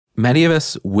Many of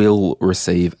us will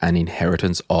receive an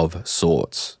inheritance of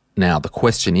sorts. Now, the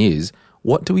question is,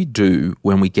 what do we do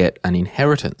when we get an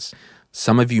inheritance?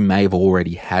 Some of you may have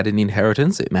already had an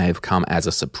inheritance. It may have come as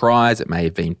a surprise. It may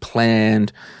have been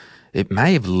planned. It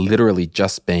may have literally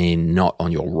just been not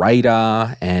on your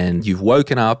radar, and you've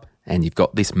woken up and you've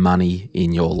got this money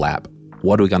in your lap.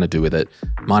 What are we going to do with it?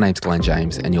 My name's Glenn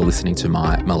James, and you're listening to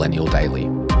my Millennial Daily.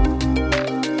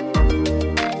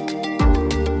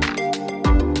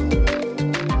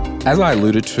 As I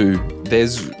alluded to,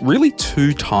 there's really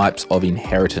two types of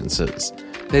inheritances.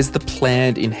 There's the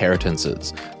planned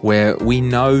inheritances, where we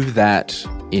know that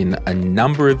in a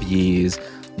number of years,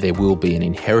 there will be an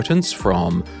inheritance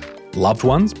from loved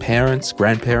ones, parents,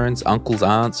 grandparents, uncles,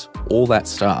 aunts, all that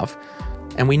stuff.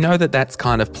 And we know that that's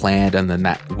kind of planned and then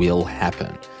that will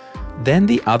happen. Then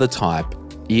the other type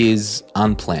is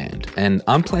unplanned. And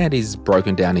unplanned is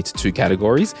broken down into two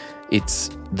categories. It's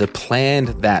the planned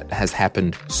that has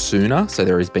happened sooner, so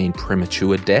there has been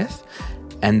premature death.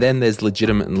 And then there's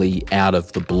legitimately out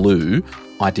of the blue.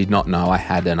 I did not know I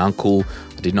had an uncle.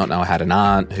 I did not know I had an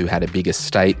aunt who had a big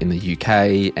estate in the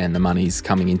UK and the money's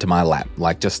coming into my lap.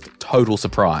 Like, just total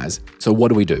surprise. So what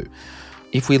do we do?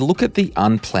 If we look at the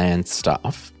unplanned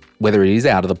stuff, whether it is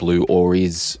out of the blue or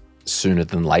is sooner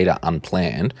than later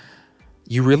unplanned,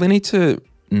 you really need to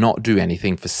not do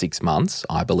anything for 6 months,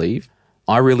 I believe.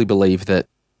 I really believe that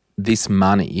this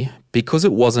money, because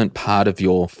it wasn't part of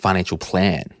your financial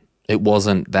plan, it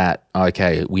wasn't that,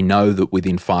 okay, we know that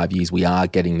within 5 years we are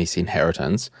getting this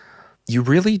inheritance, you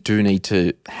really do need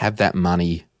to have that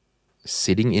money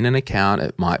sitting in an account.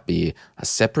 It might be a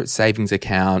separate savings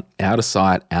account, out of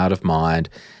sight, out of mind,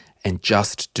 and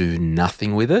just do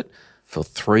nothing with it for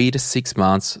 3 to 6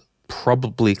 months,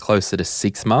 probably closer to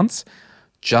 6 months,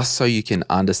 just so you can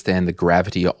understand the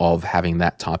gravity of having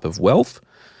that type of wealth.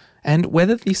 And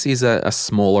whether this is a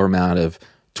smaller amount of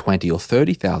 $20,000 or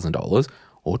 $30,000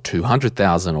 or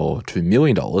 $200,000 or $2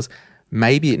 million,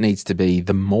 maybe it needs to be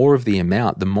the more of the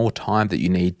amount, the more time that you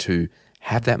need to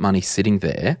have that money sitting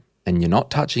there and you're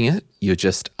not touching it. You're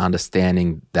just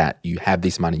understanding that you have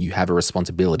this money, you have a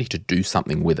responsibility to do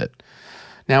something with it.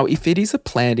 Now, if it is a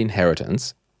planned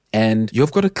inheritance and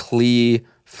you've got a clear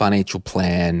financial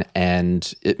plan,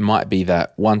 and it might be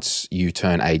that once you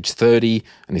turn age 30,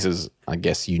 and this is, I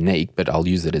guess, unique, but I'll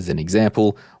use it as an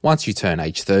example. Once you turn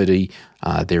age 30,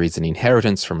 there is an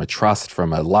inheritance from a trust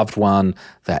from a loved one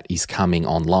that is coming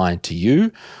online to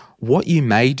you. What you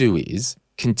may do is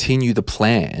continue the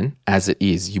plan as it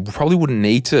is. You probably wouldn't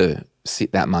need to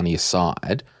sit that money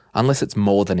aside unless it's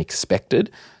more than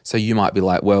expected. So you might be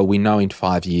like, well, we know in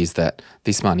 5 years that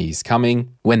this money is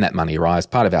coming. When that money arrives,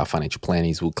 part of our financial plan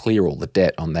is we'll clear all the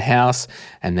debt on the house,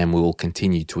 and then we will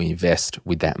continue to invest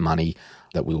with that money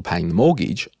that we were paying the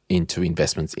mortgage into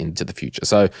investments into the future.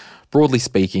 So broadly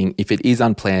speaking, if it is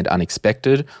unplanned,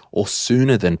 unexpected, or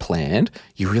sooner than planned,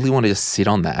 you really want to just sit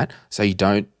on that so you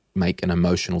don't make an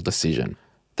emotional decision.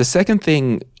 The second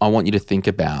thing I want you to think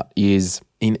about is,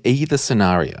 in either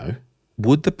scenario,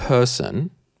 would the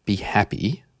person be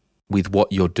happy with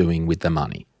what you're doing with the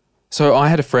money? So I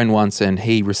had a friend once, and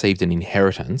he received an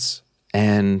inheritance,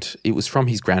 and it was from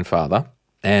his grandfather,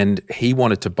 and he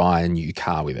wanted to buy a new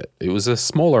car with it. It was a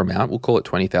smaller amount, we'll call it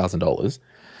 $20,000.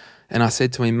 And I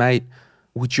said to him, mate,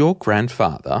 would your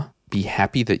grandfather be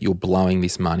happy that you're blowing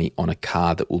this money on a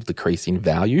car that will decrease in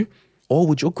value? Or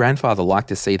would your grandfather like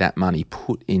to see that money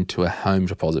put into a home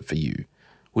deposit for you?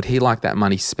 Would he like that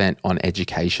money spent on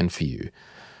education for you?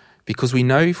 Because we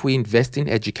know if we invest in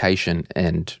education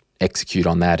and execute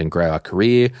on that and grow our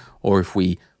career, or if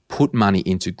we put money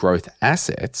into growth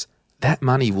assets, that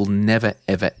money will never,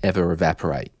 ever, ever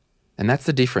evaporate. And that's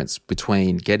the difference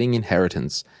between getting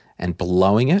inheritance and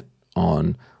blowing it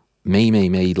on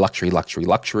me,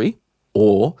 luxury,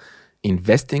 or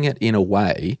investing it in a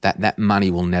way that that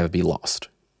money will never be lost,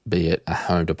 be it a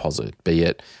home deposit, be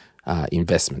it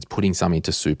investments, putting some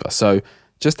into super. So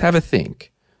just have a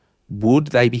think. Would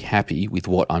they be happy with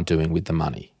what I'm doing with the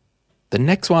money? The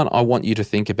next one I want you to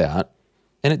think about,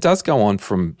 and it does go on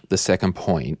from the second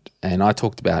point, and I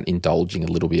talked about indulging a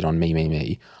little bit on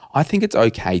me. I think it's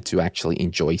okay to actually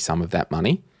enjoy some of that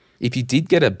money. If you did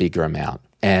get a bigger amount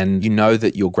and you know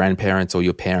that your grandparents or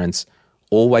your parents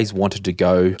always wanted to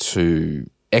go to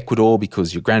Ecuador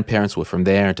because your grandparents were from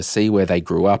there and to see where they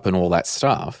grew up and all that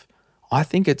stuff, I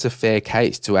think it's a fair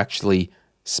case to actually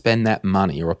spend that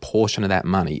money or a portion of that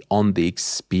money on the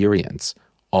experience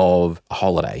of a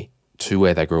holiday to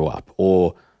where they grew up.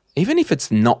 Or even if it's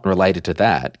not related to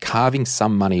that, carving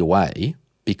some money away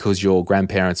because your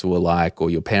grandparents were like, or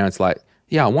your parents like,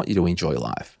 yeah, I want you to enjoy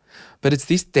life. But it's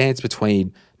this dance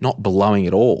between not blowing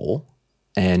it all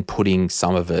and putting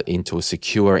some of it into a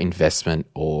secure investment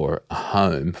or a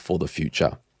home for the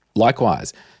future.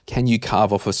 Likewise, can you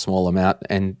carve off a small amount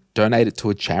and donate it to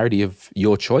a charity of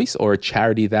your choice, or a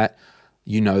charity that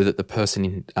you know that the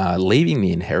person leaving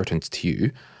the inheritance to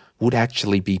you would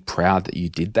actually be proud that you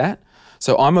did that?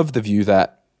 So I'm of the view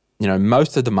that,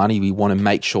 most of the money, we want to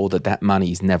make sure that that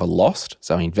money is never lost.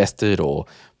 So invested or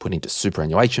put into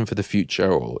superannuation for the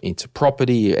future or into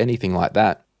property or anything like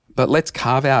that. But let's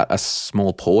carve out a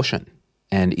small portion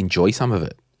and enjoy some of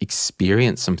it,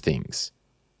 experience some things.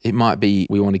 It might be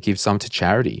we want to give some to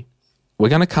charity. We're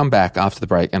going to come back after the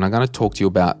break and I'm going to talk to you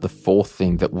about the fourth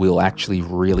thing that will actually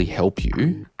really help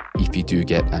you if you do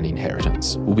get an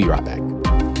inheritance. We'll be right back.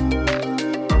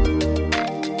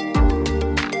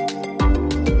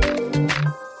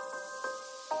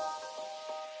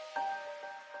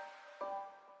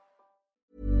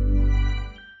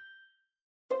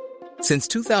 Since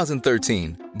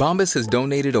 2013, Bombas has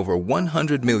donated over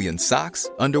 100 million socks,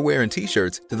 underwear, and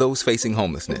T-shirts to those facing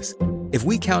homelessness. If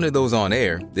we counted those on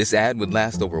air, this ad would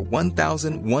last over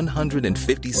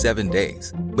 1,157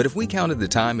 days. But if we counted the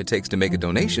time it takes to make a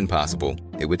donation possible,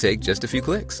 it would take just a few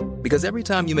clicks. Because every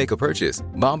time you make a purchase,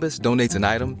 Bombas donates an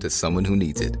item to someone who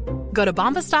needs it. Go to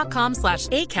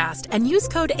bombas.com/ACAST and use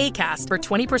code ACAST for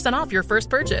 20% off your first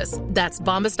purchase. That's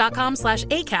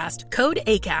bombas.com/ACAST, code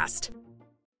ACAST.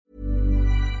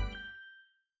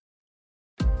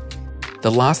 The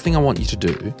last thing I want you to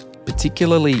do,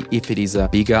 particularly if it is a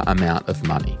bigger amount of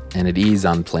money and it is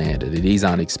unplanned and it is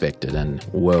unexpected and,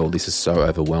 well, this is so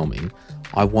overwhelming,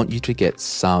 I want you to get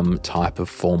some type of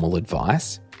formal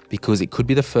advice, because it could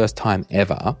be the first time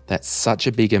ever that such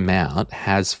a big amount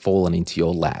has fallen into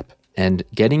your lap. And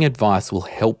getting advice will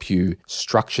help you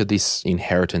structure this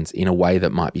inheritance in a way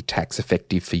that might be tax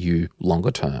effective for you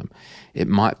longer term. It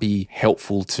might be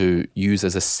helpful to use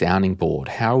as a sounding board.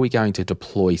 How are we going to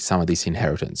deploy some of this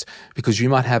inheritance? Because you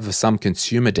might have some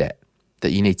consumer debt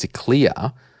that you need to clear,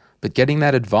 but getting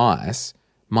that advice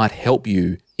might help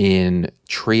you in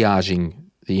triaging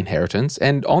the inheritance.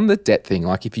 And on the debt thing,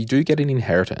 like if you do get an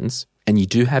inheritance and you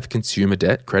do have consumer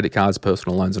debt, credit cards,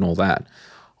 personal loans and all that,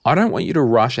 I don't want you to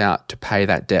rush out to pay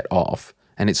that debt off.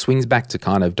 And it swings back to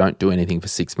kind of don't do anything for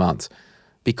 6 months.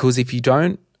 Because if you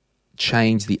don't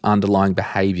change the underlying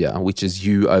behavior, which is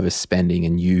you overspending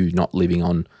and you not living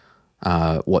on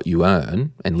what you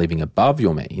earn and living above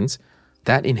your means,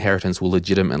 that inheritance will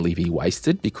legitimately be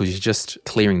wasted because you're just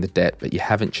clearing the debt, but you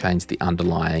haven't changed the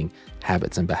underlying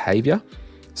habits and behavior.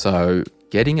 So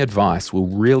getting advice will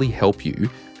really help you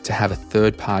to have a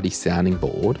third-party sounding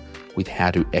board with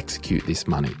how to execute this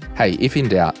money. Hey, if in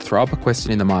doubt, throw up a question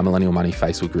in the My Millennial Money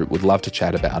Facebook group. Would love to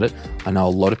chat about it. I know a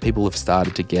lot of people have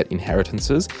started to get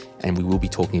inheritances and we will be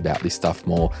talking about this stuff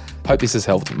more. Hope this has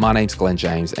helped. My name's Glenn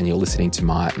James and you're listening to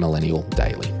My Millennial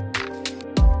Daily.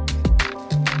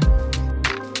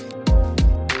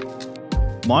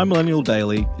 My Millennial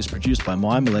Daily is produced by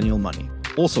My Millennial Money,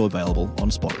 also available on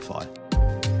Spotify.